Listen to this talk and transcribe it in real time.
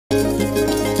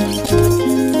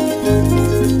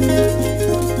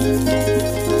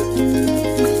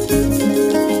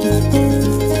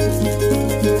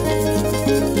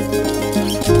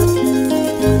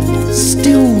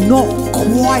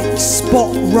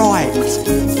right,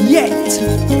 yet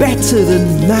better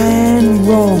than man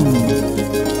wrong.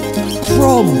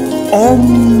 From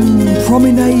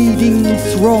promenading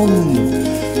throng,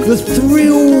 the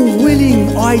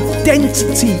thrill-willing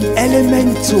identity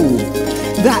elemental,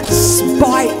 that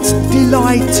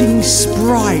spite-delighting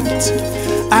sprite,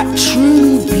 at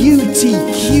true beauty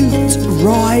cute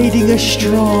riding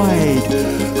astride,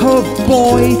 her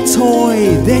boy toy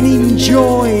then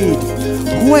enjoyed,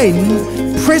 when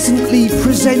presently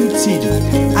presented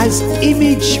as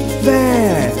image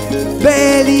fair,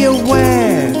 barely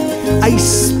aware, a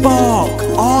spark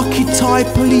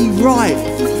archetypally ripe,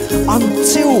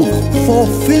 until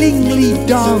fulfillingly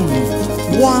done,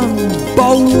 one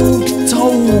bold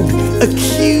told,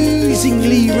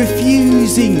 accusingly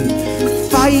refusing,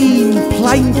 fain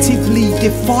plaintively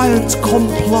defiant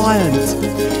compliant,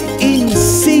 in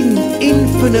sin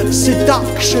infinite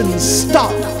seduction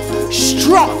struck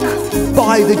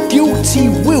by the guilty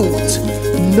wilt,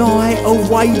 nigh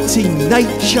awaiting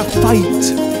nature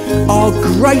fate, our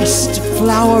graced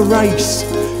flower race,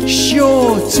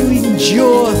 sure to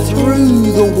endure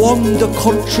through the wander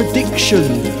contradiction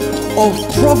of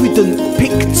provident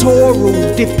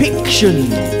pictorial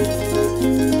depiction.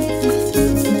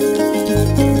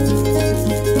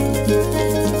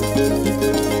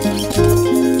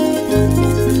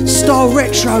 Star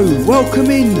Retro,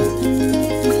 welcome in.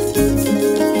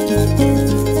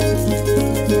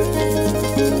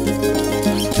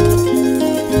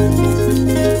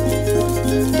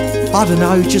 I don't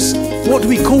know, just what do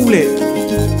we call it?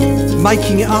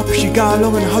 Making it up as you go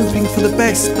along and hoping for the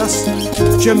best. That's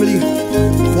generally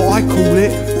what I call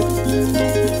it.